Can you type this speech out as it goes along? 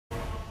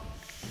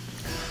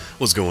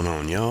What's going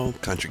on, y'all?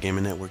 Country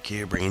Gaming Network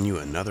here, bringing you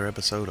another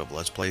episode of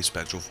Let's Play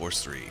Spectral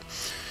Force 3.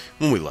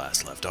 When we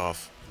last left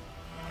off,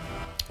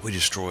 we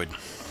destroyed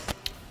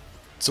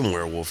some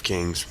werewolf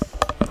kings.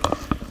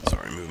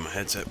 Sorry, moving my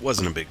headset.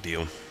 Wasn't a big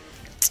deal.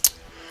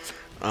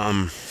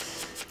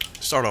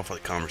 Start off with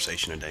a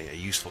conversation today, a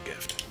useful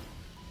gift.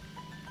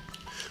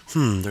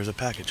 There's a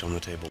package on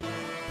the table.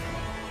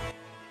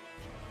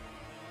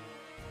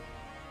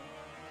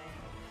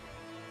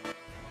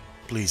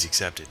 Please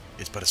accept it.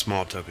 It's but a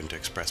small token to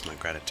express my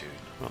gratitude.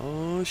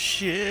 Oh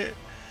shit.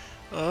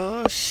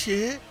 Oh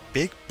shit.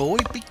 Big boy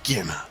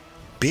beginner.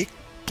 Big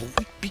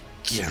boy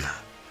beginner.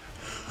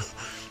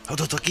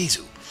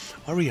 Hototokizu,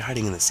 why were you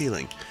hiding in the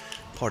ceiling?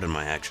 Pardon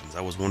my actions.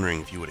 I was wondering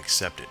if you would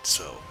accept it,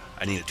 so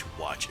I needed to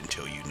watch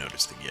until you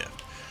noticed the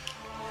gift.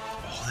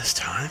 All this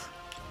time?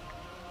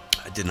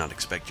 I did not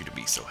expect you to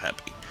be so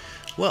happy.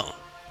 Well,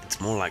 it's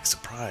more like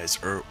surprise,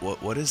 or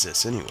what is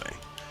this anyway?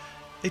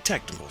 A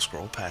technical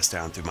scroll passed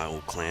down through my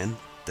old clan,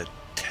 the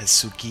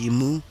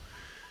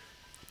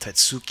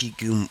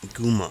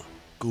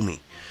Gumi.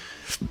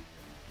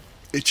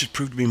 It should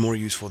prove to be more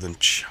useful than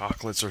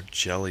chocolates or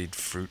jellied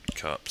fruit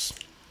cups.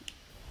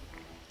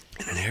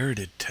 An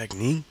inherited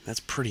technique? That's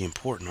pretty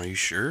important, are you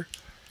sure?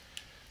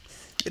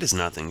 It is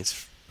nothing,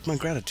 it's my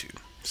gratitude.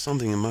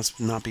 Something that must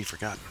not be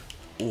forgotten.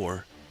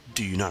 Or,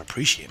 do you not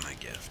appreciate my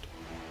gift?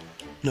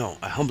 No,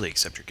 I humbly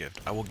accept your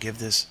gift. I will give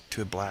this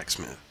to a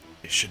blacksmith.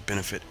 It should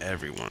benefit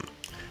everyone.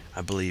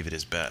 I believe it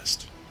is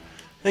best.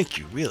 Thank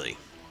you, really.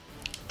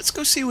 Let's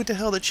go see what the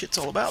hell that shit's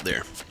all about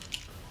there.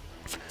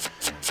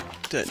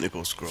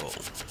 Technical scroll.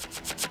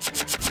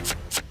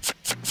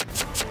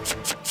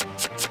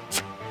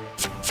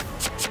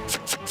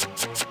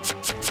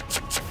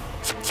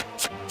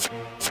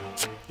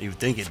 You would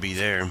think it'd be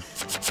there,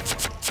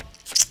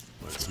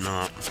 but it's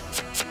not.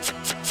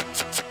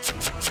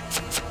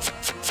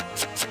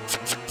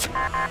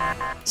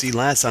 See,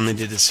 last time they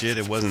did this shit,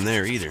 it wasn't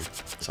there either.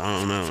 So I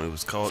don't know.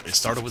 It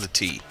started with a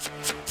T.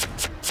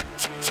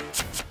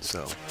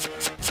 So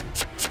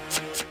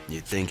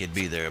you'd think it'd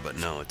be there, but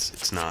no,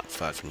 it's not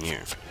fucking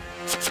here.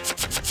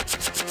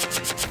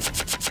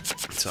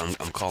 So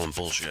I'm calling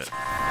bullshit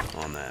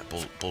on that.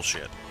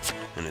 Bullshit.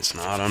 And it's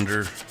not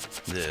under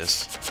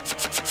this.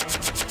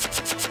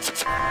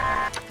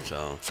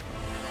 So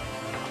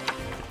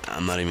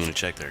I'm not even gonna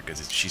check there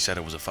because she said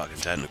it was a fucking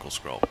technical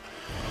scroll.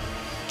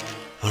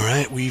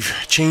 Alright, we've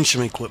changed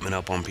some equipment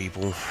up on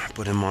people,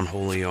 put him on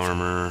holy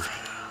armor,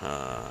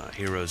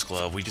 hero's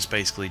glove. We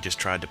basically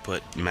tried to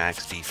put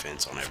max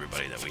defense on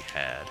everybody that we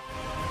had.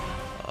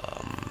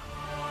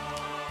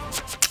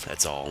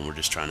 That's all. We're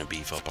just trying to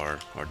beef up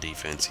our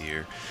defense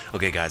here.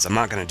 Okay guys, I'm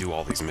not going to do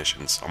all these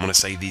missions. I'm going to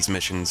save these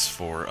missions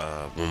for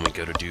when we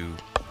go to do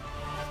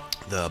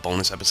the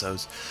bonus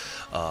episodes.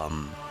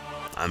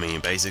 I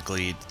mean,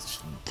 basically,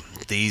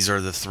 these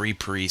are the 3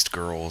 priest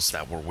girls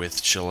that were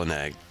with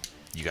Shillenegg.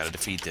 You gotta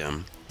defeat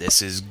them.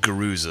 This is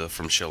Garuza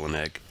from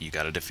Shillenegg. You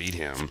gotta defeat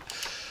him.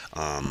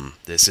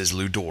 This is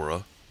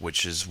Ludora,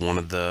 which is one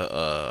of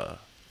the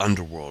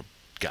underworld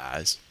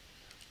guys.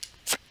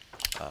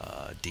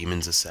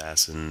 Demons,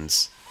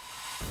 assassins.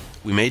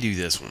 We may do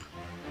this one.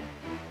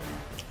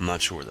 I'm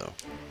not sure though.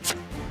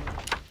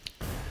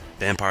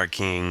 Vampire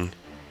King.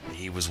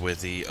 He was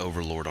with the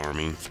Overlord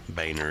army.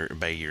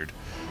 Bayard.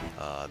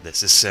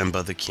 This is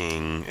Simba the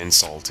King and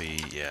Salty.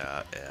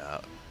 Yeah.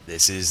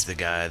 This is the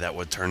guy that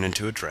would turn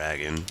into a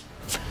dragon.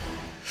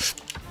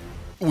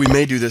 We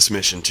may do this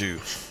mission too.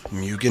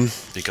 Mugen,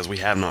 because we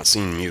have not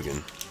seen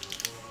Mugen.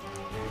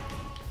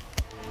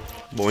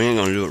 But we ain't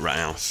gonna do it right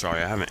now.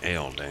 Sorry, I haven't ate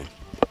all day.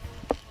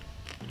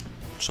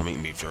 So I'm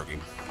eating beef jerky.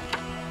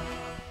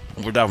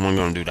 We're definitely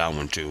gonna do that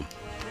one too.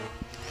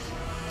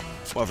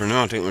 But for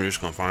now, I think we're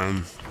just gonna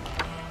find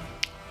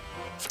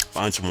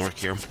some work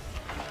here.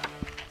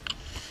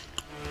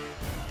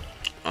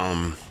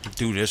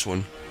 Do this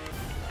one.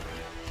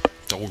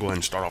 So we'll go ahead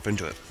and start off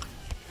into it.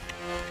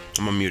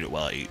 I'm gonna mute it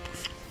while I eat.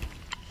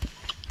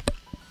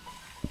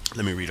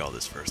 Let me read all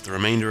this first. The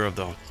remainder of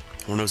the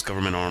Hornos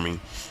government army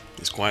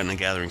is quietly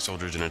gathering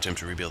soldiers in an attempt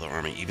to rebuild their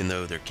army, even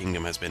though their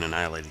kingdom has been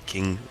annihilated.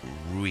 King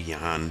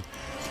Ryuhein,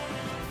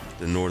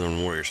 the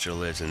northern warrior, still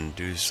lives and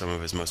does some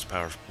of his most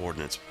powerful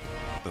coordinates.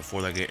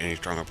 Before they get any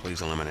stronger,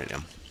 please eliminate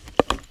him.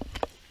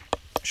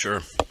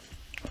 Sure.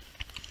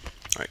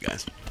 Alright,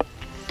 guys.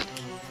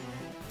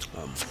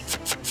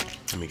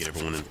 Let me get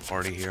everyone in the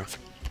party here.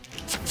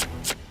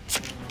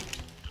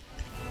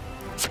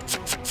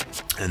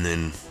 And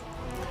then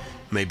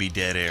maybe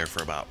dead air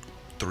for about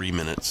 3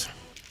 minutes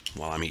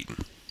while I'm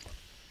eating.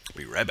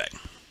 Be right back.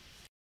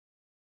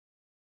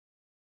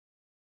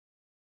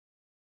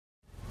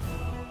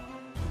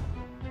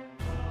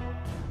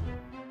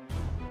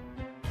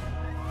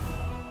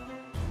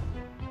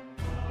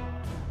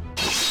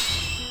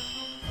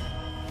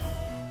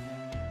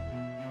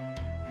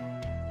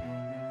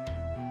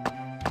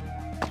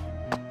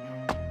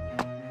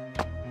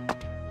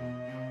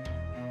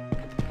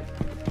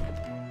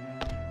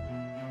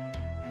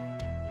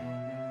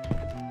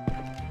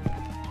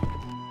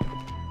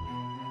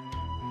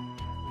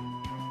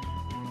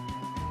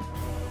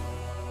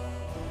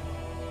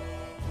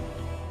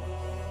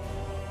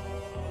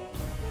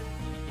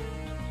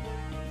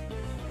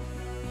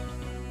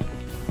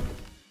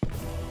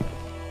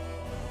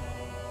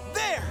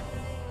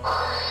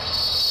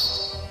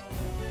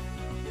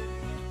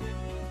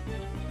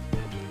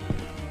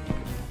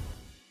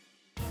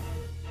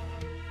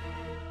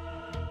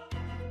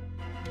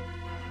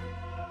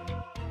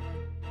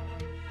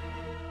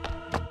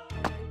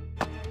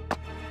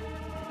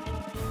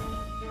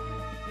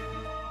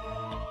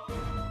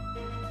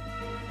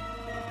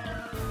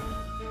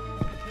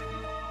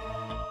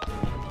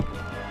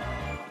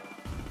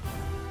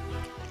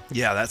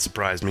 Yeah, that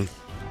surprised me.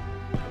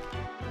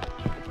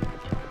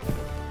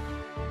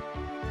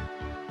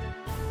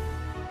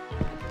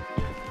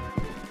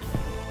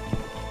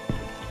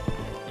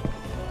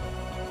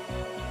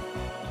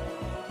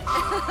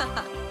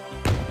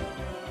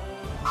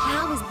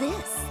 How is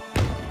this?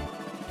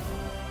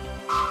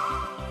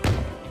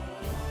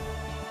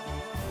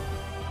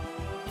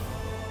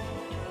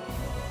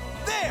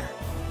 There!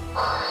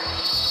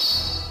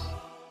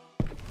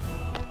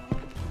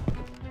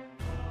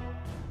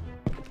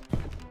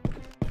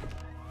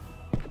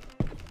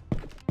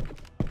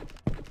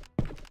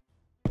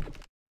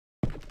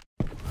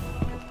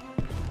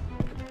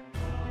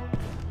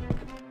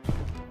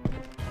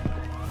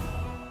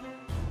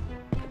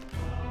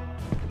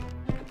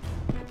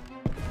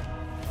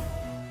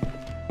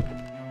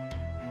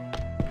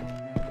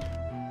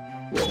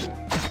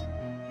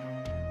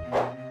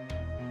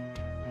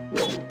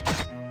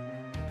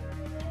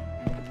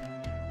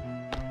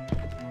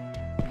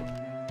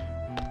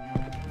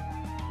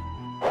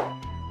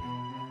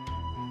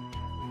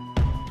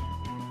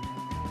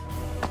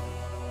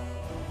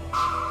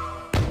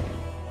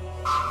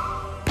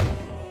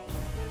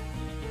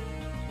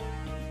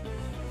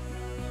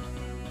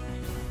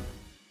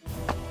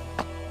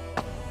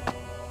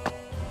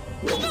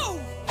 No!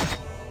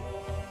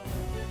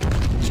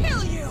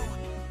 Kill you!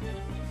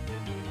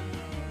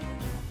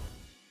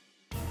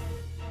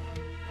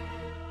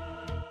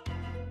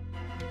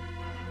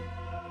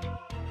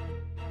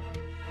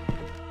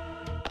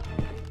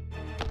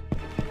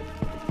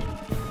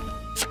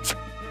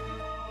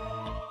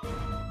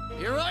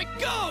 Here I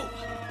go!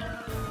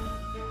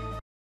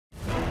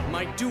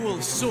 My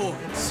dual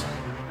swords.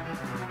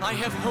 I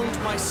have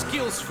honed my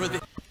skills for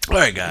this.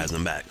 Alright guys,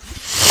 I'm back.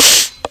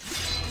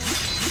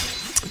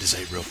 Just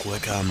say real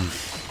quick,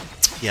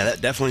 yeah,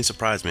 that definitely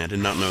surprised me. I did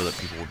not know that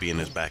people would be in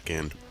this back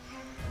end.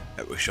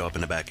 That would show up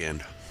in the back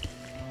end.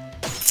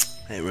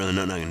 Ain't really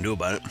nothing I can do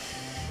about it.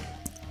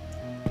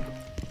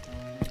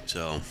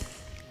 So,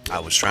 I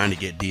was trying to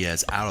get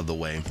Diaz out of the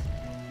way.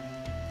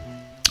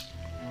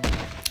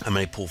 I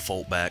may pull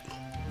Folt back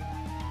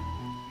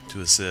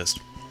to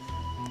assist.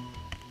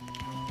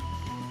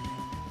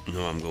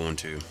 No, I'm going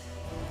to.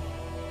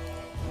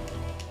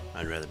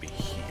 I'd rather be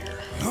here.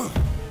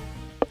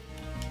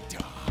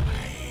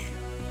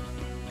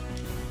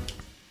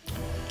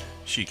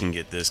 She can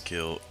get this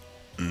kill,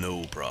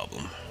 no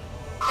problem.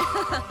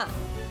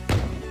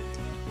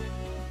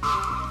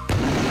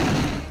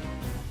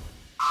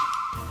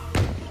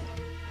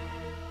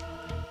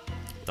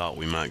 Thought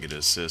we might get an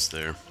assist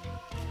there.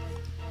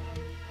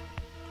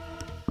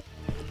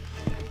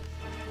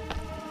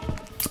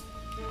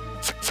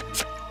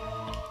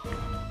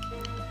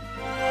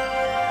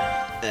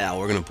 Yeah,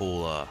 we're gonna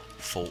pull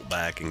Folt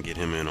back and get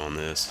him in on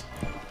this.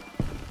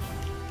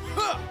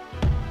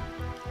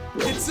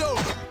 It's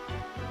over!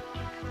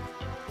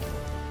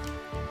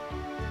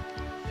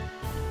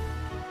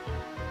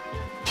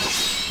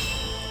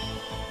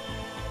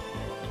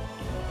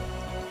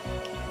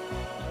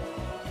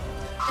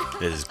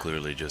 This is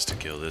clearly just to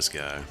kill this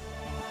guy,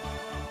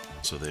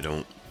 so they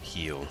don't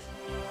heal.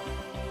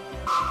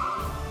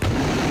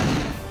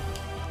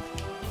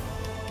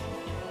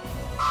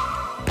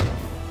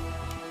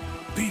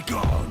 Be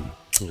gone!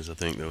 Because I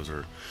think those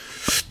are...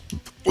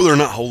 Well, they're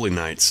not holy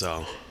knights,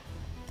 so...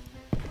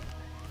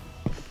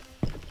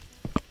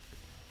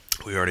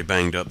 We already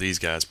banged up these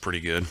guys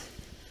pretty good.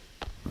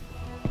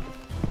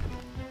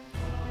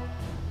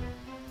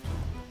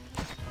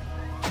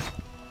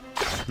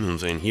 You know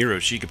what I'm saying? Hero,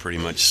 she could pretty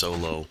much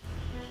solo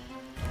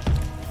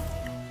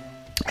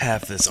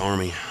half this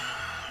army.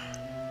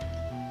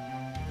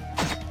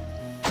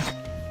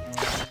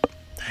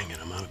 Dang it,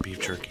 I'm out of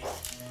beef jerky.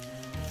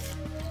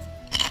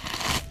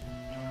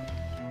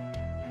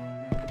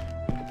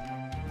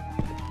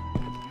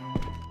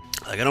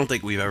 Like, I don't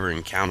think we've ever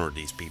encountered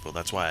these people.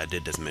 That's why I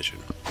did this mission.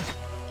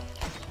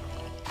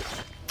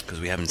 Because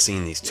we haven't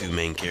seen these two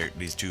main characters,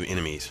 these two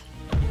enemies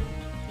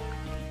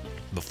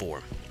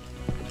before.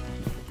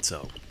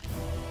 So...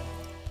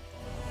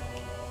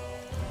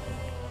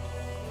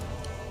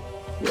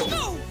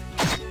 No!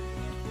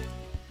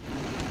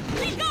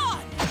 Be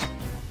gone!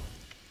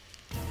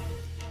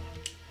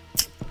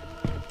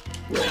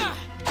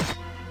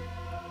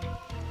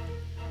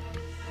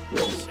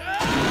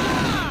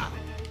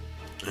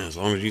 As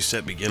long as you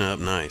set begin up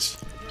nice.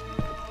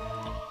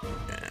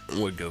 Yeah,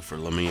 would go for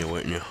Lamia,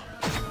 wouldn't you?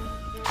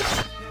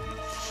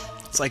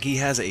 It's like he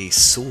has a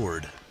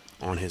sword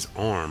on his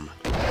arm.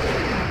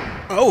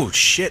 Oh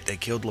shit, they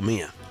killed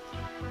Lamia.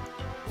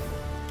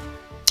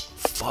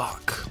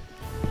 Fuck.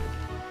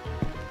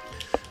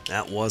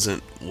 That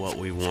wasn't what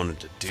we wanted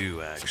to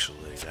do,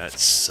 actually. That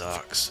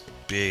sucks.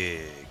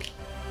 Big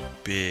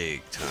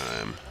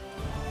time.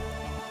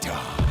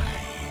 Die.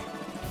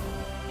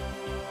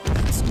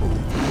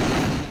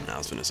 I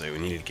was gonna say, we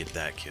needed to get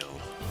that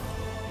kill.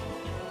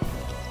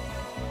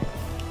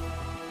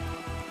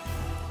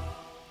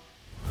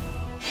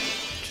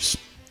 Just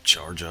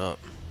charge up.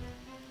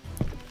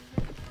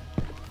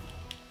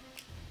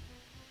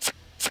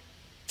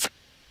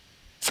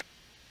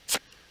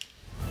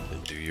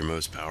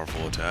 most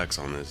powerful attacks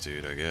on this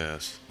dude, I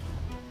guess.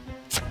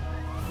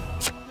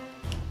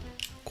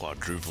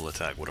 Quadruple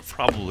attack would have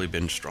probably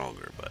been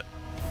stronger, but...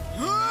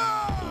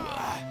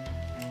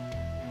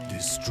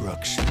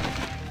 Destruction.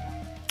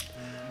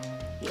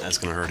 That's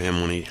gonna hurt him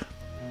when he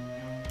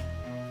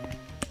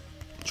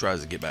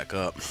tries to get back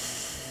up.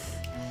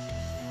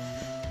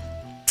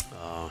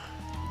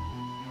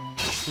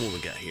 What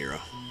we got here?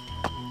 Out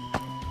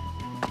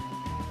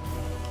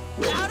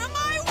of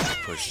my way!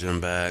 Pushes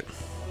him back.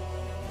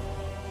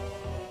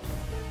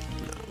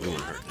 No, we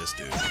won't hurt this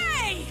dude.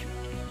 Hey!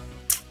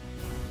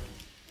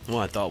 Well,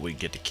 I thought we'd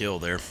get the kill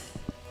there.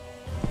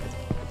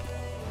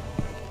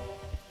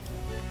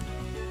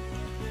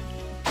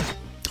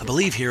 I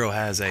believe Hero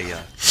has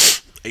a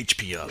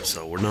HP up,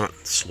 so we're not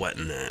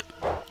sweating that.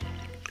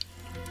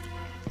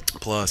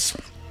 Plus,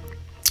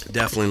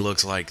 definitely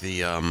looks like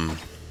the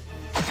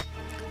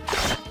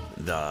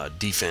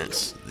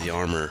defense, the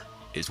armor,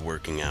 is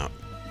working out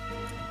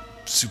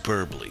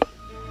superbly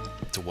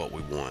to what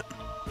we want.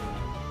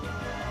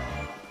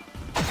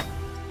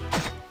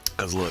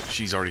 Because look,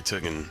 she's already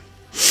taken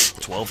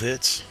 12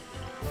 hits,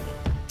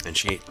 and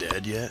she ain't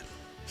dead yet,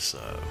 so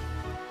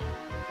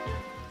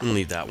I'm gonna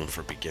leave that one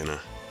for beginner,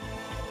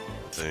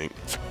 I think.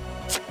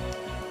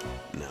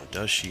 Now,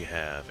 does she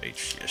have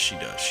HP? Yes, she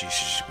does.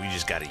 We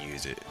just gotta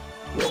use it.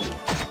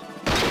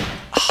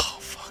 Oh,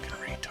 fucking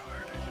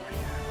retard.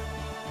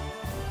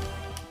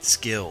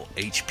 Skill,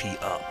 HP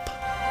up.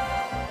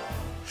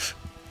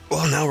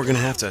 Well, now we're gonna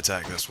have to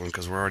attack this one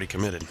because we're already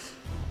committed.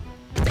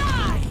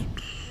 Die!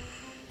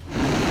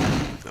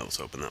 I was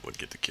hoping that would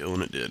get the kill,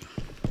 and it did.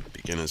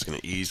 Beginner's gonna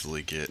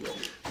easily get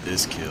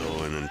this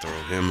kill and then throw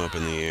him up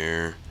in the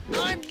air,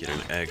 get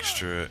an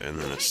extra, and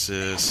then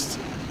assist.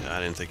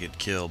 I didn't think it'd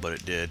kill, but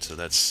it did, so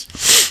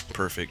that's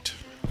perfect.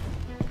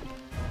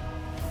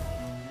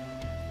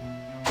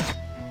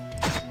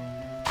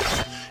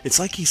 It's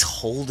like he's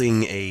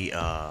holding a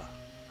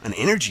an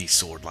energy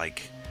sword,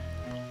 like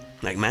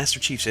Master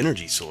Chief's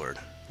energy sword,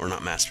 or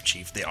not Master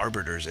Chief, the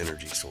Arbiter's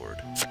energy sword.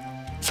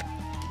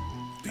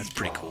 That's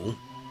pretty cool.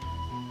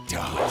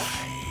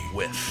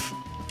 Whiff.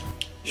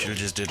 Should've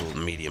just did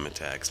medium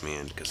attacks,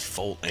 man, because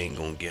Folt ain't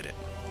gonna get it.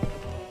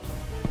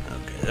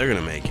 Okay, they're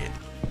gonna make it.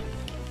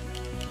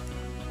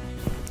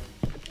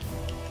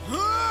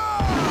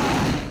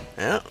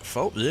 Yeah,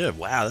 Folt, yeah,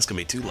 wow, that's gonna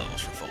be 2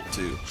 levels for Folt,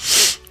 too.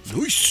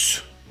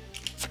 Nice!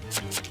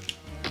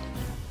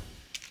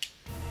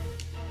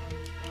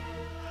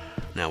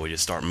 Now we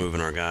just start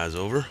moving our guys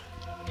over.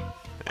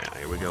 Yeah,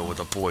 here we go with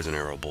the poison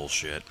arrow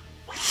bullshit.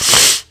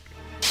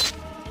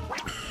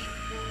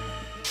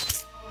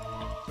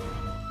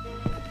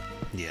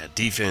 Yeah,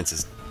 defense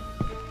is...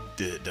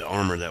 The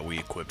armor that we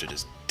equipped it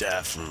is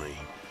definitely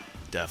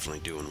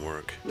doing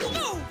work.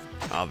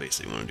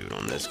 Obviously, we want to do it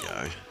on this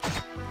guy.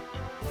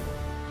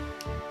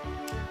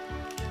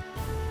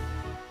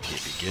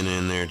 Get Begin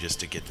in there just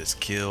to get this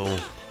kill,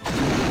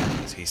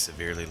 because he's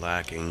severely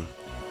lacking.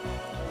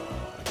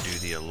 Do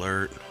the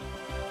alert,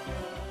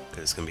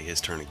 because it's going to be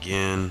his turn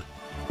again.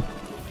 Go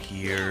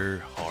here,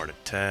 hard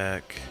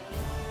attack.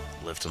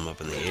 Lift him up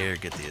in the air,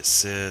 get the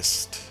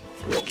assist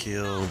for the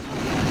kill.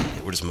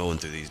 Yeah, we're just mowing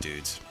through these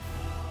dudes.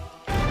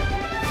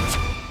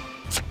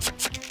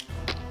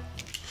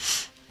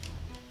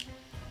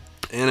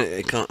 And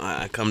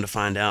I come to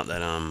find out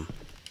that I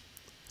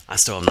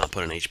still have not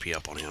put an HP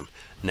up on him.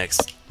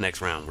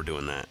 Next round we're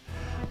doing that.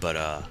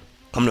 But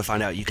come to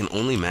find out, you can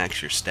only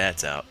max your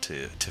stats out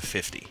to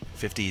 50.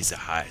 50 is the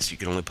highest. You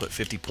can only put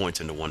 50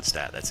 points into one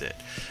stat. That's it.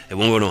 It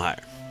won't go no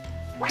higher.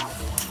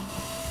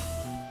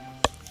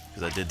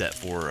 Because I did that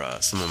for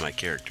some of my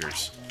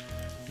characters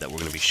that we're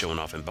going to be showing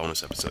off in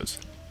bonus episodes.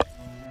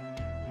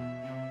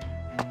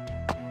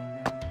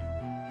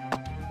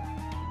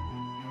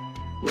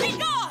 Be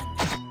gone!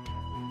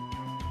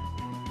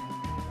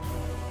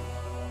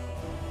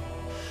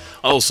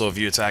 Oh, so if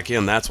you attack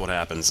him, that's what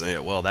happens. Yeah,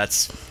 well,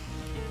 that's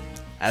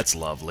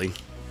lovely.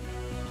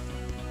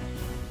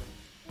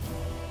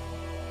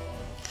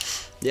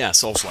 Yeah,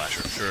 Soul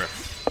Slasher, sure.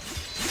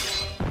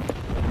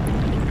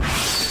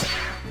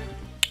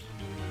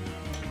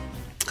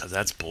 Cause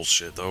that's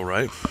bullshit, though,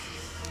 right?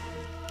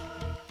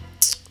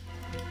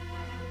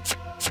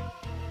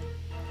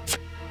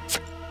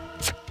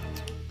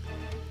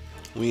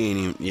 We ain't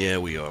even... Yeah,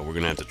 we are. We're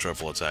gonna have to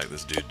triple attack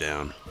this dude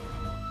down.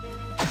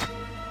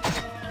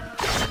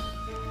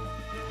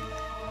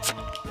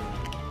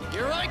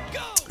 Here I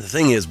go! The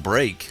thing is,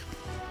 Break...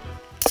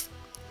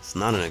 It's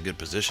not in a good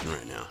position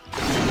right now.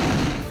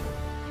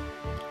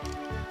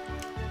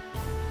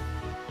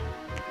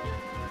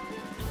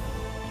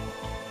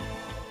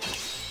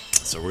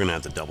 So we're gonna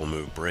have to double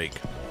move Break.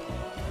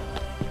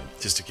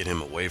 Just to get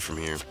him away from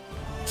here.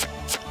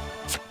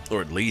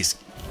 Or at least...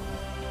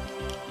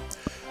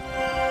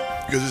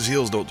 Because his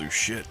heals don't do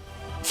shit.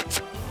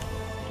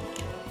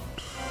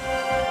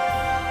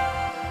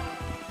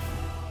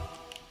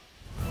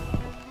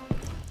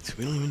 See,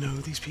 we don't even know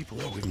who these people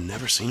are. We've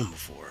never seen them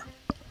before.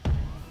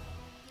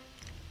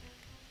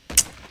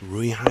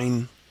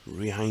 Ryuhein.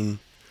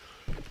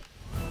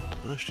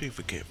 Let's see if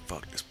we can't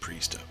fuck this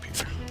priest up here.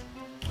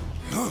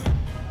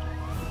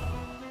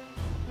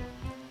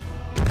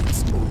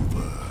 It's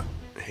over.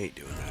 I hate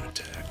doing that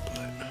attack,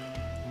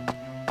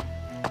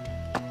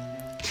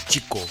 but...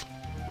 Chico.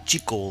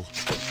 Chico.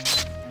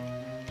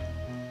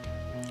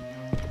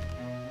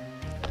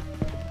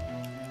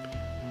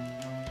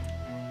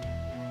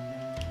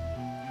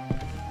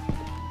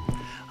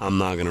 I'm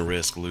not gonna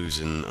risk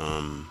losing,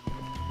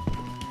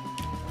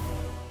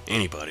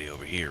 anybody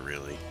over here,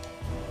 really.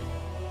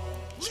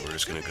 So we're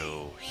just gonna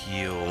go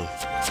heal,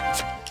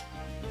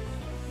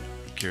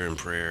 cure and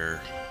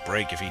prayer,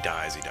 break. If he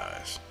dies, he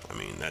dies. I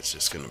mean, that's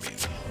just gonna be...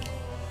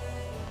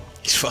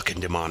 He's fucking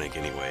demonic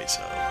anyway,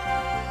 so...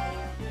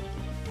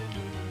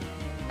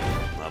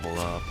 Level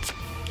up.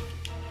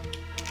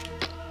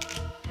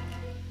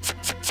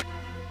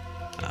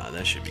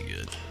 That should be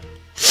good.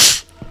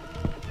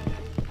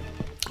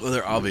 Well,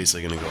 they're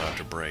obviously gonna go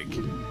after break.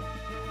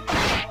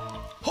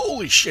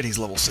 Holy shit, he's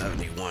level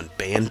 71.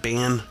 Ban.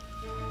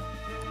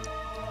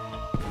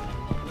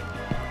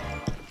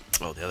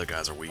 Oh, the other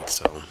guys are weak,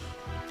 so...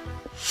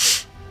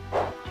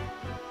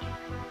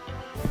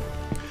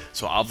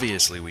 So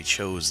obviously we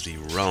chose the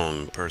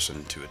wrong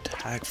person to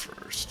attack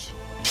first.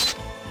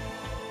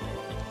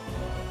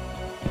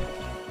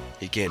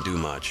 He can't do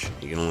much.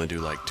 He can only do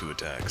like 2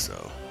 attacks,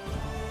 so...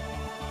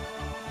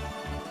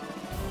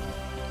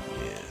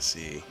 Yeah,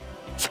 see?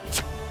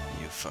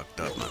 You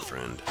fucked up, my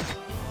friend.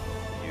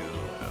 You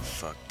have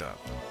fucked up.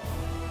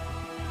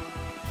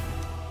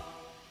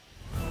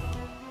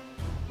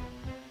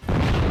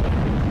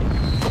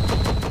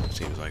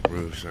 Seems like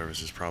room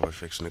service is probably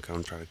fixing to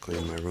come try to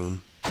clean my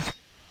room.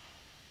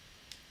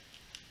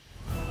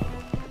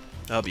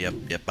 Oh, yep,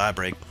 bye,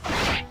 break.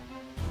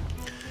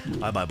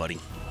 Bye, buddy.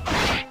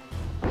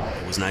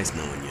 It was nice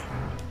knowing you.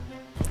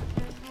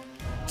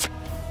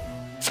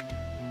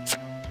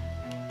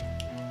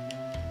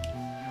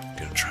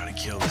 Gonna try to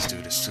kill this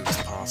dude as soon as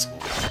possible.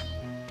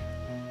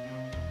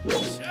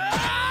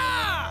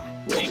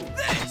 Take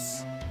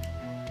this!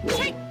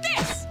 Take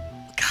this!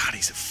 God,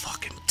 he's a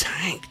fucking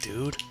tank,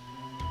 dude.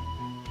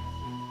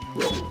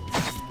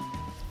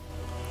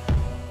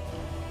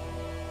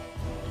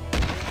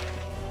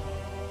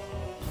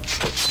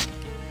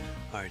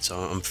 Alright, so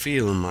I'm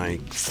feeling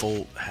like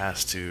Folt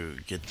has to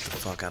get the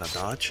fuck out of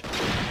Dodge.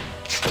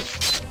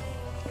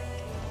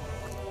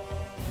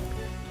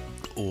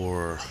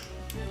 Or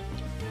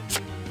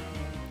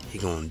he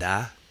gonna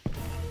die.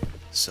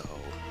 So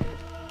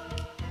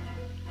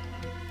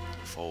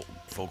Folt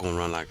gonna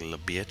run like a little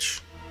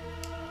bitch.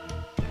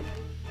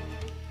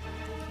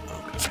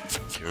 Okay,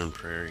 cure and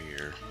prayer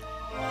here.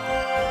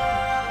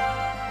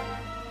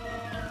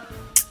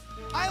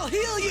 I'll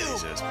heal you!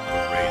 Jesus,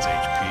 raise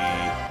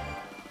HP.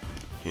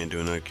 Can't do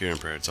another cure and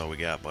prayer. That's all we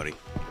got, buddy.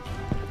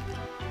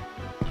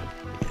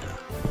 Yeah,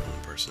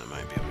 one person that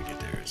might be able to get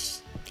there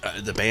is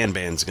the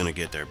band's gonna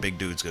get there. Big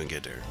dude's gonna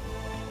get there.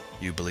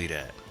 You believe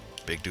that?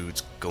 Big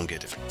dude's gonna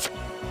get there.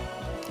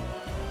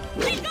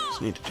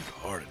 Just need to do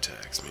heart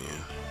attacks,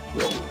 man.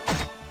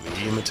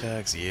 Medium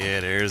attacks.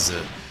 Yeah, there's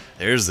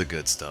the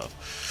good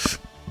stuff.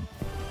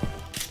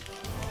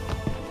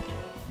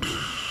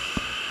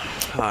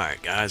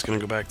 Alright, guys, gonna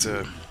go back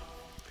to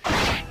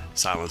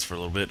silence for a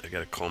little bit. I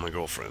gotta call my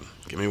girlfriend.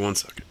 Give me 1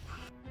 second.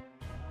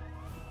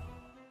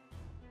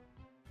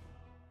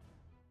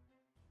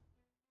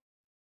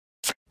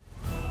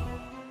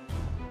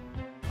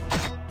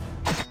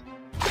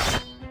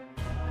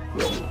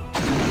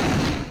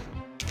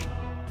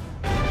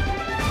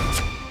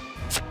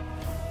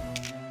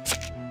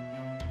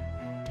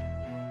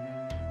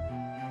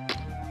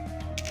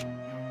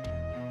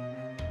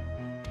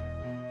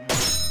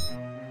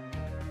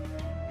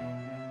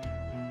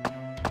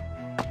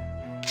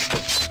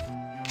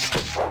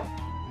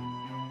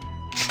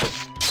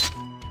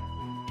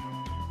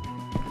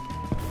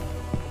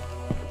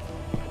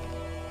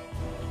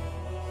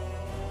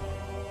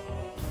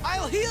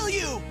 I'll heal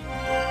you!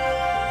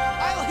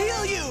 I'll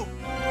heal you!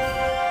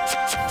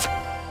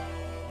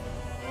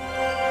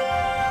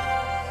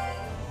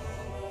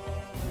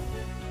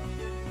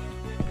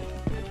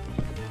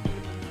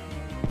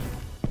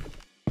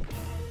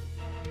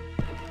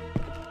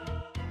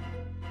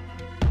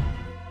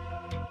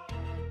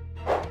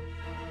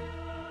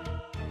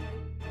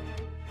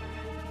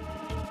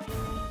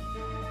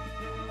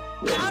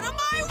 Out of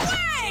my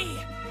way!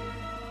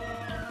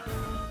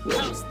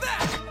 How's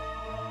that?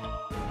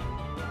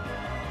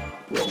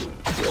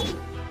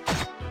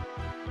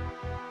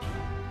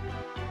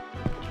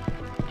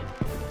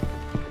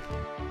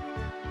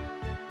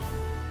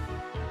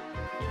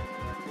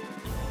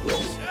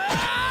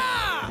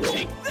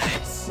 Take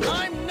this!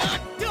 I'm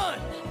not done!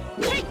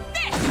 Take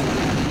this!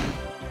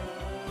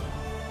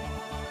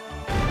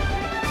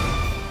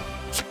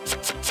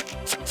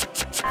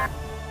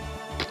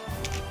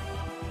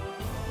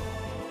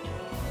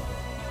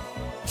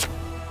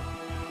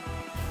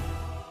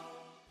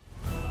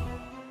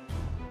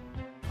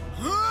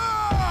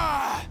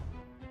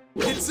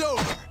 It's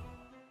over!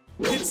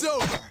 It's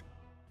over!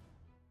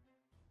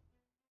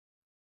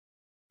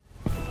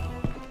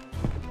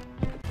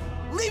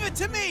 it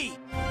to me!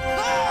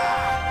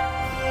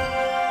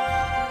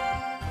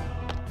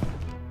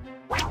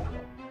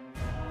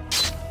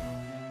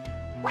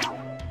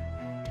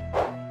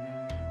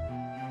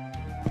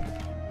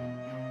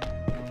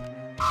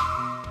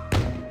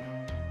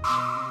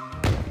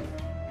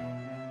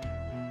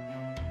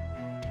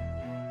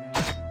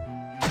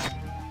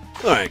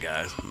 Alright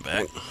guys, I'm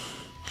back.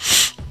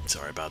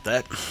 Sorry about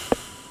that.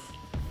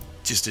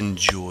 Just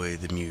enjoy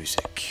the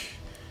music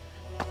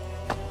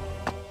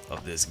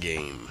of this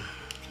game.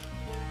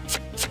 Yeah,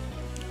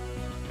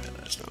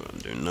 that's not gonna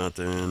do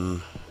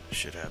nothing.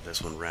 Should have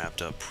this one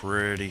wrapped up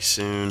pretty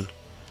soon.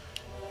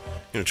 I'm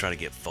gonna try to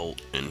get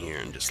Volt in here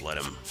and just let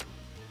him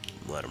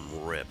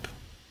rip.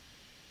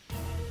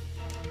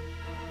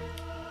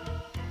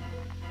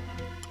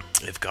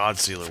 If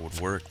Godsealer would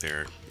work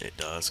there, it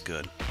does.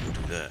 Good. We'll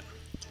do that.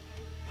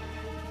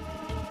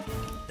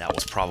 That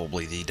was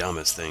probably the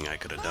dumbest thing I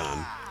could have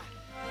done.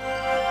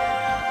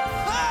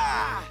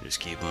 Just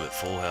keep him at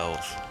full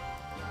health.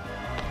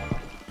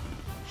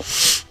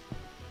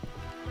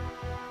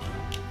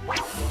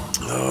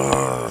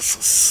 Oh, so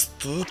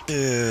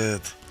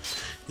stupid.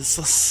 It's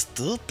so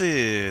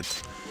stupid.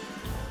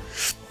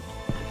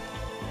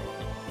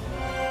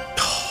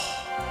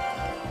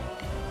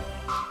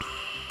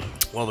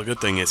 Well, the good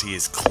thing is he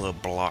is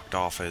club blocked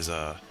off his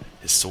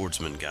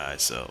swordsman guy,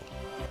 so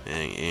he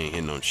ain't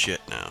hitting on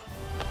shit now.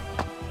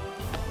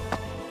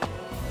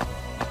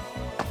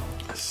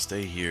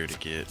 Stay here to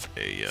get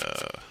a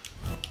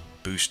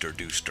booster.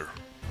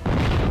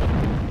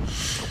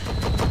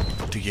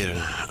 To get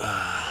a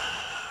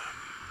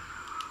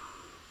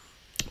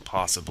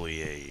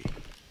possibly a,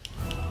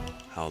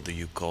 how do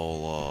you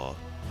call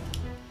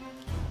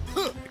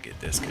get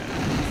this guy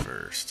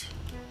first.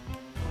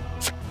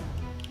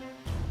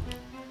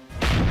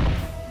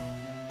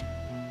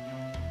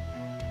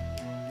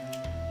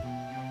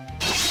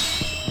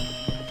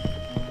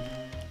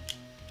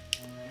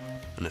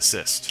 An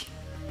assist.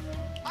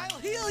 I'll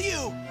heal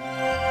you!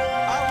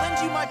 I'll lend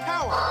you my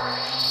power!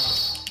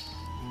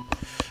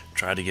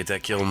 Tried to get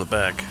that kill in the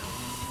back.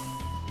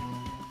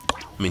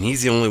 I mean,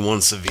 he's the only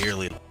one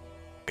severely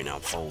right now.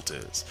 Volt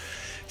is.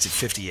 He's at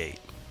 58.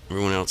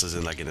 Everyone else is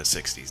in like in the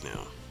 60s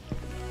now.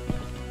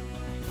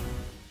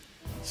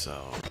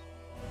 So.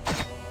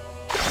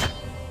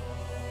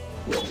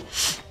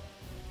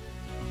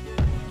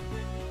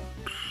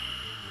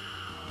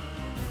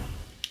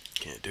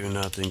 Can't do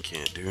nothing.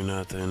 Can't do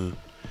nothing.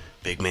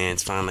 Big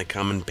man's finally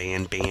coming.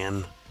 Ban.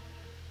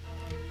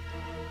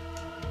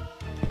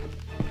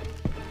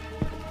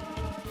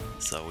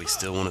 So we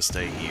still want to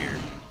stay here.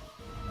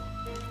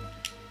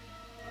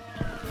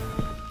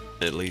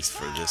 At least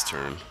for this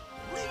turn.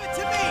 Leave it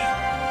to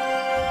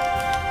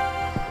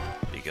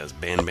me! Because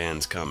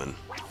Ban's coming.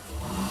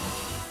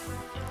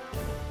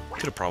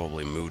 Could have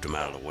probably moved him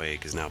out of the way,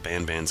 because now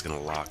Ban's going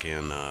to lock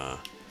in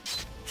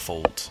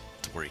Folt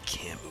to where he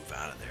can't move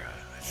out of there,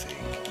 I think.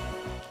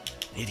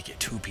 Need to get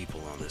two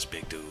people on this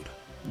big dude.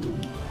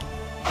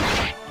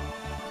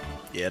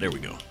 Yeah, there we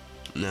go.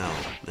 Now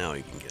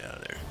he can get out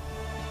of there.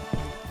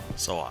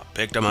 So I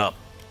picked him up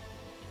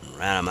and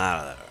ran him out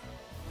of there.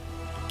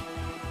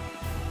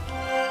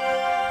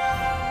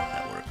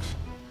 That works.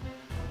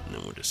 And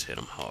then we'll just hit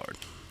him hard.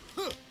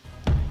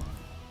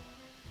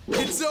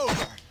 It's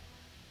over!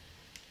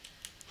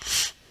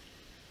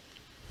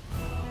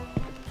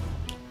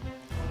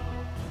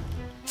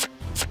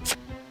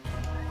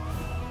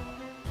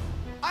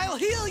 I'll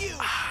heal you!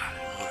 I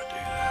didn't want to do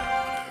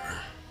that.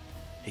 Whatever.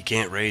 He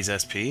can't raise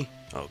SP?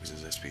 Oh, because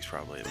his SP's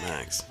probably at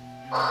max.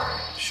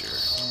 Sure,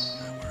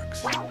 that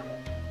works.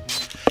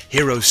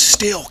 Hero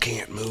still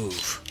can't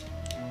move.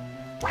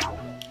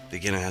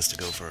 Beginner has to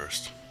go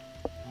first.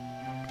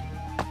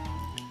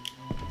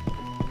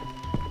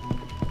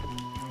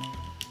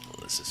 Well,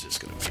 this is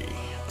just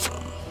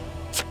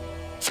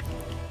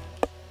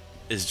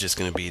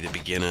gonna be the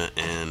beginner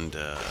and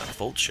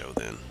Volt show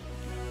then.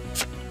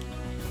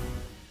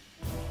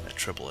 That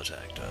triple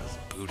attack does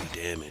booty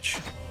damage.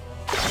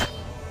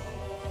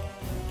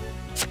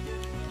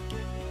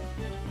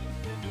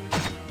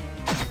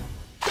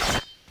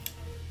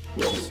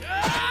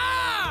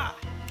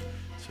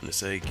 So to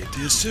say, get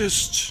the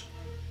assist.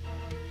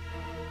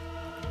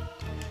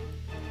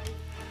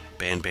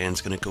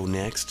 Ban's gonna go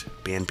next.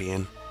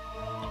 Ban.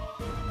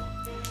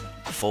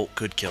 Folk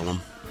could kill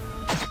him.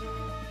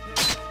 I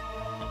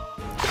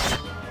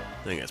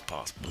think that's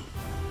possible.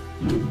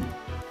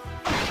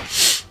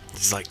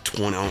 He's like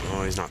 20.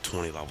 Oh, he's not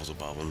 20 levels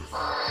above him.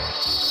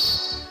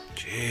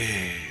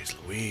 Jeez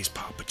Louise,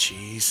 Papa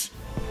Cheese.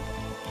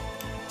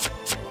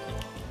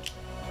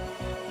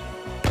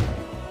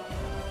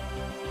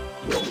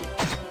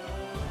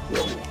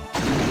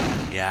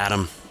 Got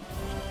him.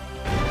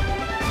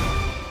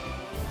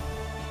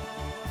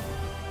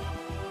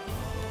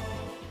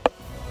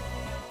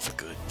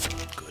 Good.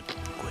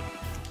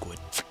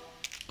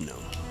 No.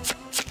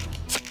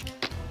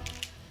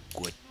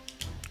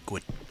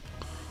 Good.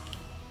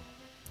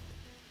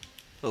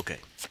 Okay,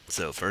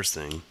 so first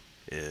thing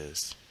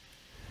is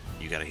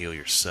you gotta heal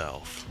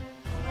yourself.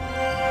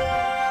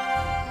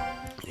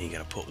 You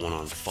gotta put one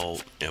on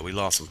fault. Yeah, we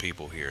lost some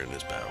people here in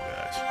this battle,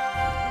 guys.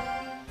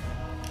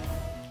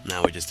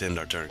 Now we just end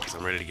our turn because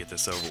I'm ready to get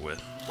this over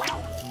with.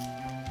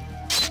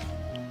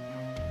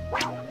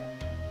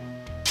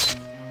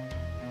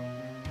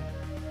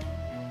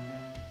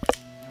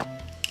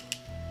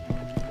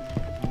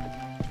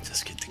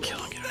 Just get the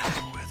kill and get it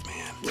over with,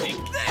 man. Take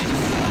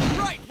this!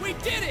 Right, we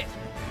did it!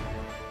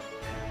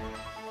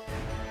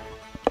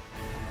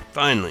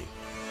 Finally.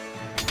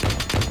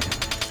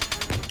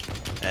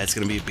 That's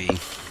gonna be a B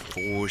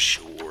for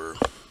sure.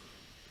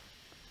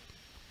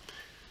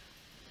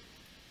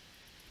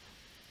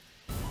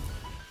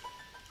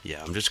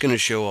 Yeah, I'm just gonna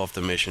show off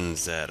the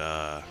missions that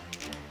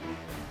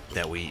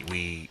that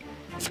we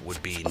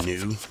would be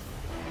new.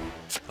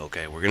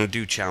 Okay, we're gonna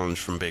do challenge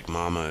from Big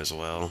Mama as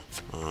well.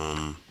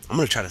 I'm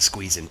gonna try to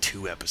squeeze in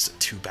two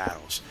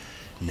battles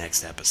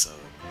next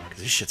episode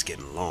because this shit's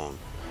getting long.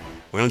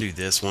 We're gonna do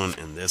this one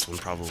and this one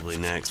probably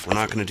next. We're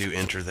not gonna do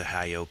Enter the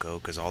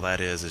Hayoko because all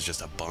that is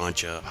just a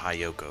bunch of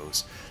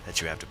Hayokos that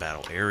you have to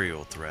battle.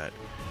 Aerial threat.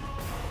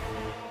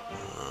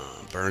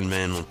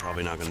 Burnmen, we're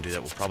probably not gonna do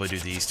that. We'll probably do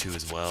these two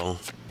as well.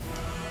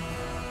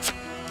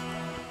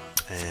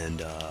 And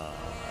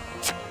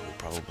we'll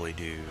probably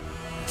do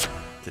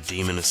the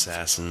Demon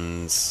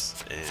Assassins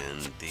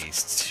and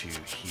these two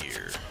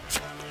here.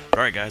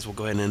 Alright guys, we'll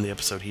go ahead and end the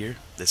episode here.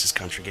 This is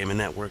Country Gaming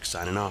Network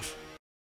signing off.